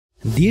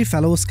Dear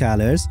fellow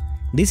scholars,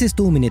 this is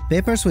 2-Minute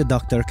Papers with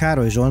Dr.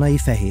 Károly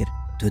Zsolnai-Fehér.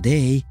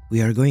 Today,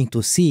 we are going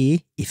to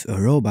see if a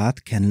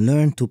robot can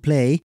learn to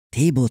play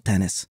table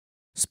tennis.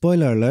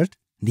 Spoiler alert,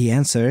 the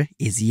answer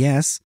is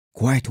yes,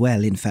 quite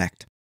well in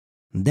fact.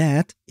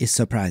 That is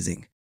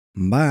surprising.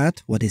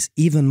 But what is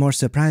even more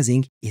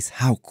surprising is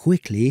how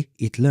quickly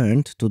it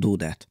learned to do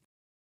that.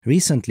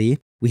 Recently,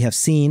 we have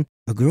seen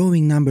a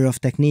growing number of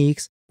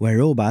techniques where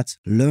robots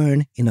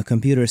learn in a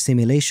computer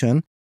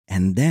simulation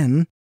and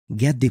then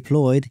get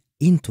deployed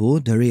into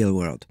the real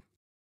world.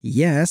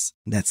 Yes,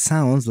 that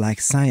sounds like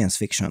science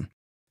fiction.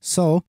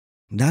 So,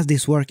 does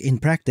this work in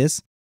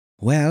practice?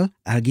 Well,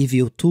 I'll give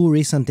you 2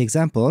 recent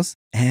examples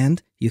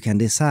and you can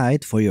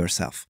decide for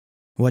yourself.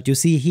 What you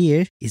see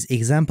here is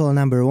example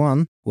number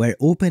 1, where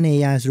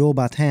OpenAI's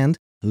robot hand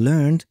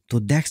learned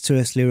to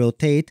dexterously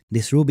rotate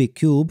this Rubik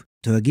cube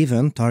to a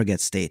given target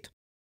state.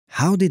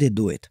 How did it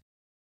do it?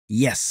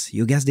 Yes,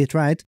 you guessed it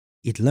right,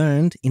 it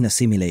learned in a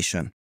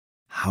simulation.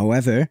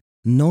 However,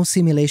 no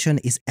simulation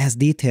is as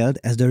detailed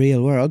as the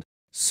real world,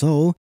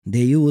 so they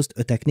used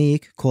a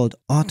technique called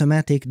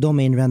automatic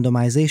domain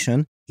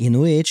randomization, in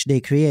which they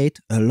create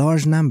a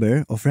large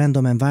number of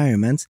random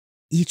environments,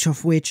 each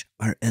of which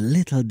are a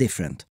little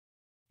different.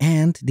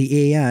 And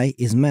the AI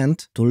is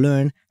meant to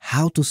learn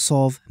how to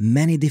solve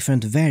many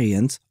different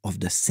variants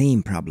of the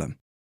same problem.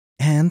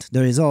 And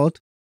the result?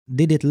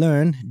 Did it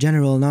learn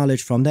general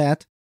knowledge from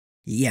that?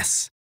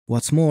 Yes.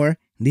 What's more,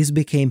 this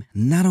became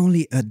not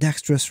only a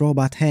dexterous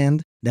robot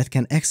hand that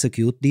can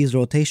execute these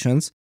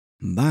rotations,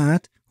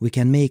 but we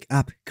can make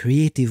up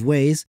creative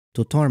ways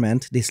to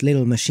torment this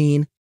little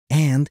machine,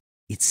 and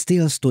it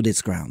still stood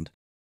its ground.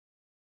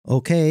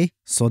 Okay,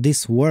 so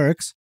this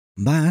works,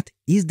 but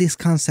is this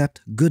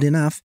concept good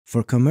enough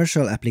for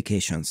commercial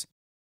applications?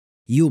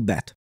 You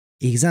bet.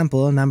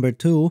 Example number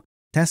 2,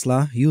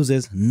 Tesla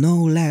uses no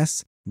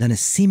less than a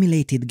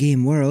simulated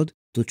game world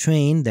to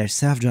train their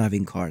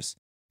self-driving cars.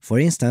 For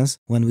instance,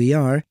 when we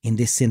are in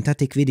this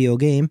synthetic video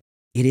game,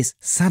 it is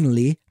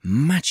suddenly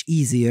much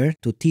easier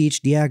to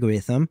teach the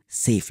algorithm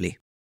safely.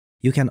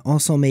 You can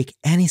also make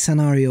any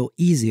scenario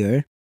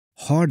easier,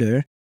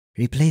 harder,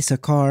 replace a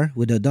car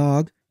with a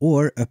dog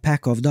or a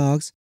pack of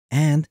dogs,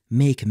 and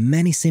make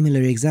many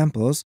similar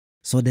examples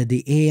so that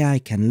the AI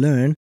can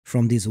learn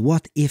from these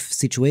what-if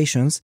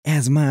situations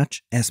as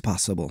much as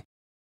possible.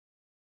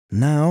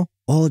 Now,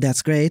 all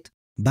that's great,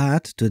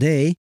 but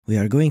today we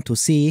are going to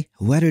see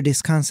whether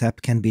this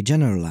concept can be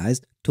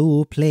generalized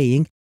to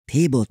playing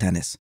table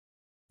tennis.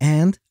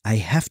 And I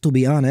have to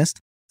be honest,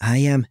 I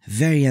am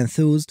very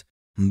enthused,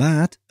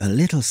 but a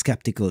little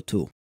skeptical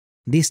too.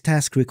 This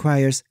task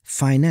requires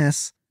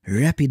finesse,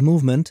 rapid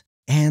movement,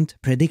 and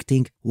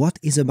predicting what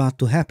is about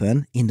to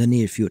happen in the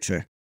near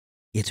future.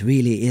 It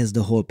really is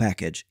the whole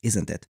package,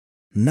 isn't it?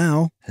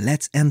 Now,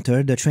 let's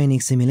enter the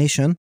training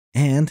simulation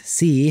and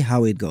see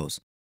how it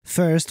goes.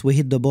 First, we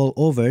hit the ball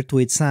over to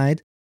its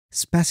side,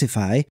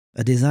 specify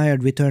a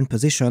desired return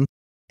position,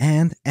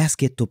 and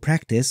ask it to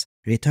practice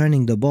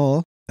returning the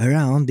ball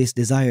around this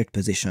desired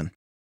position.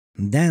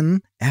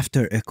 Then,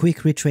 after a quick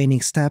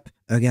retraining step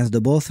against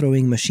the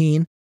ball-throwing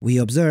machine, we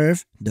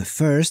observe the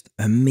first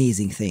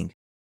amazing thing.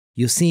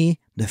 You see,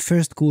 the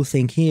first cool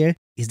thing here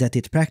is that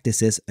it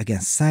practices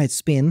against side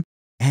spin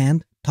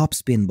and top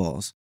spin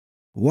balls.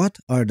 What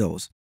are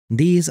those?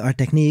 These are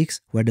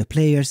techniques where the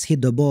players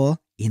hit the ball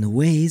in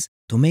ways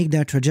to make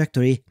their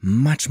trajectory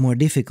much more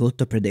difficult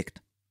to predict.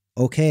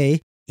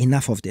 Okay,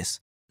 enough of this.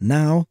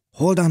 Now,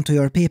 hold on to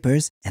your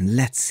papers and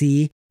let's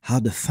see how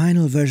the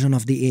final version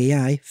of the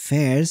AI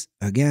fares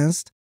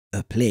against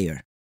a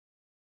player.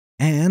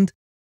 And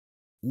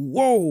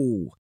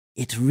whoa!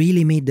 It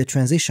really made the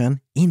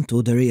transition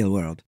into the real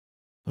world.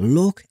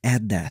 Look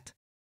at that.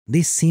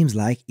 This seems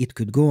like it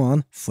could go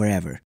on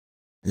forever.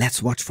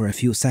 Let's watch for a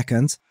few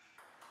seconds.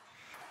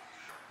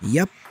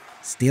 Yep,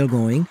 still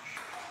going.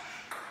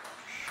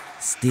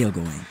 Still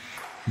going.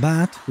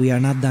 But we are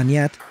not done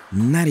yet,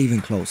 not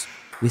even close.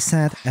 We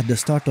said at the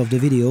start of the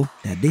video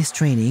that this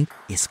training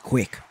is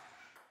quick.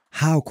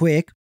 How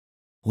quick?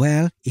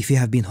 Well, if you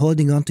have been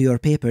holding on to your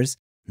papers,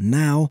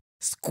 now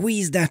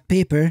squeeze that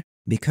paper,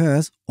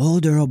 because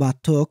all the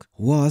robot took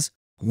was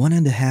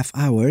 1.5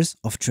 hours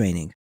of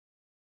training.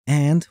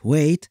 And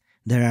wait,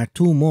 there are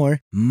 2 more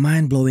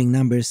mind-blowing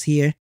numbers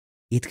here.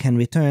 It can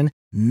return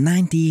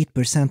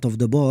 98% of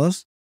the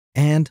balls,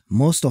 and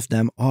most of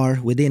them are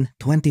within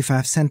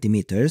 25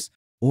 centimeters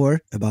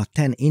or about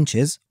 10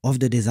 inches of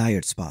the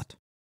desired spot.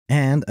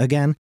 And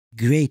again,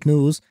 great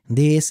news,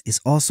 this is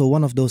also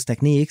one of those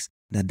techniques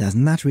that does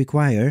not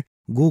require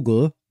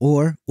Google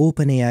or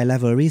OpenAI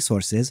level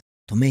resources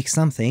to make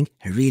something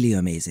really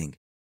amazing.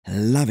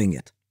 Loving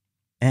it.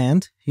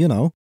 And, you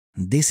know,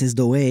 this is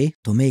the way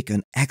to make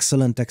an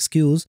excellent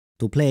excuse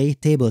to play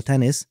table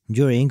tennis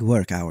during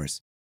work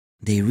hours.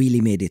 They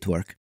really made it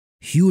work.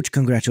 Huge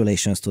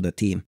congratulations to the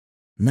team.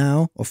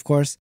 Now, of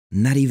course,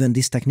 not even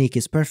this technique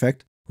is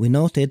perfect. We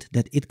noted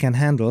that it can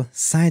handle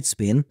side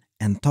spin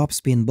and top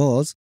spin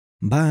balls,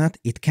 but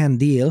it can't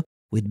deal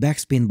with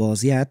backspin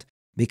balls yet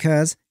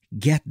because,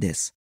 get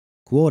this,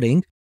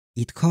 quoting,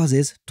 It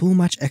causes too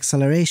much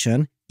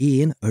acceleration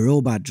in a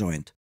robot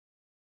joint.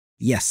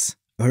 Yes,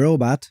 a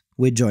robot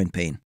with joint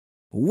pain.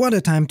 What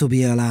a time to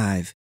be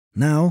alive!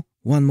 Now,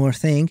 one more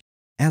thing.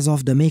 As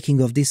of the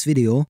making of this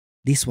video,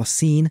 this was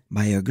seen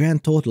by a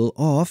grand total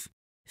of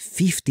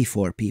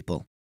 54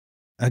 people.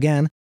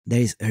 Again,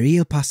 there is a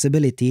real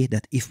possibility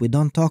that if we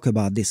don't talk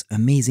about this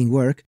amazing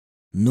work,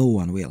 no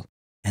one will.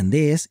 And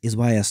this is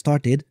why I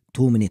started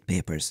 2-Minute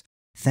Papers.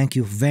 Thank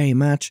you very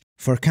much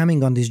for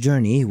coming on this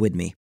journey with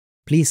me.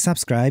 Please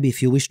subscribe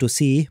if you wish to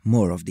see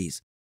more of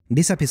these.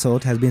 This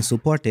episode has been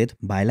supported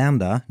by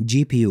Lambda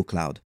GPU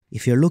Cloud.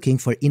 If you're looking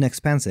for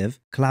inexpensive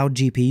cloud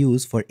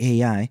GPUs for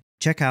AI,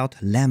 check out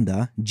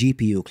Lambda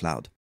GPU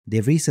Cloud.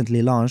 They've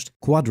recently launched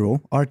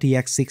Quadro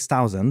RTX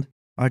 6000,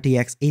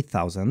 RTX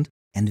 8000,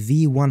 and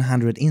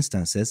V100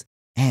 instances,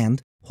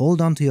 and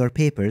hold on to your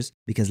papers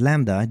because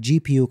Lambda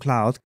GPU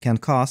Cloud can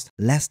cost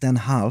less than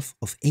half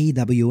of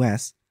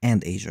AWS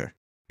and Azure.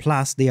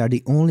 Plus, they are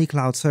the only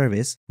cloud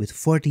service with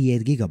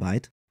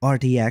 48GB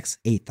RTX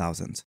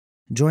 8000.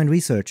 Join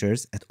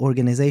researchers at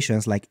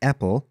organizations like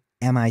Apple,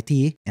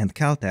 MIT, and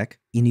Caltech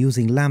in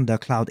using Lambda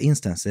cloud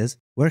instances,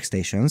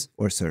 workstations,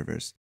 or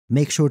servers.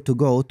 Make sure to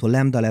go to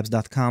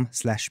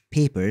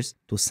lambdalabs.com/papers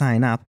to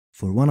sign up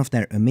for one of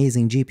their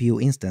amazing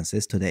GPU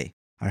instances today.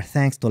 Our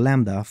thanks to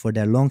Lambda for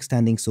their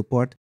long-standing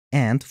support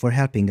and for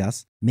helping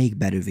us make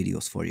better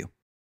videos for you.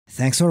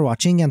 Thanks for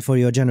watching and for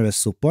your generous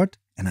support,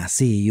 and I'll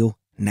see you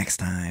next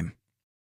time.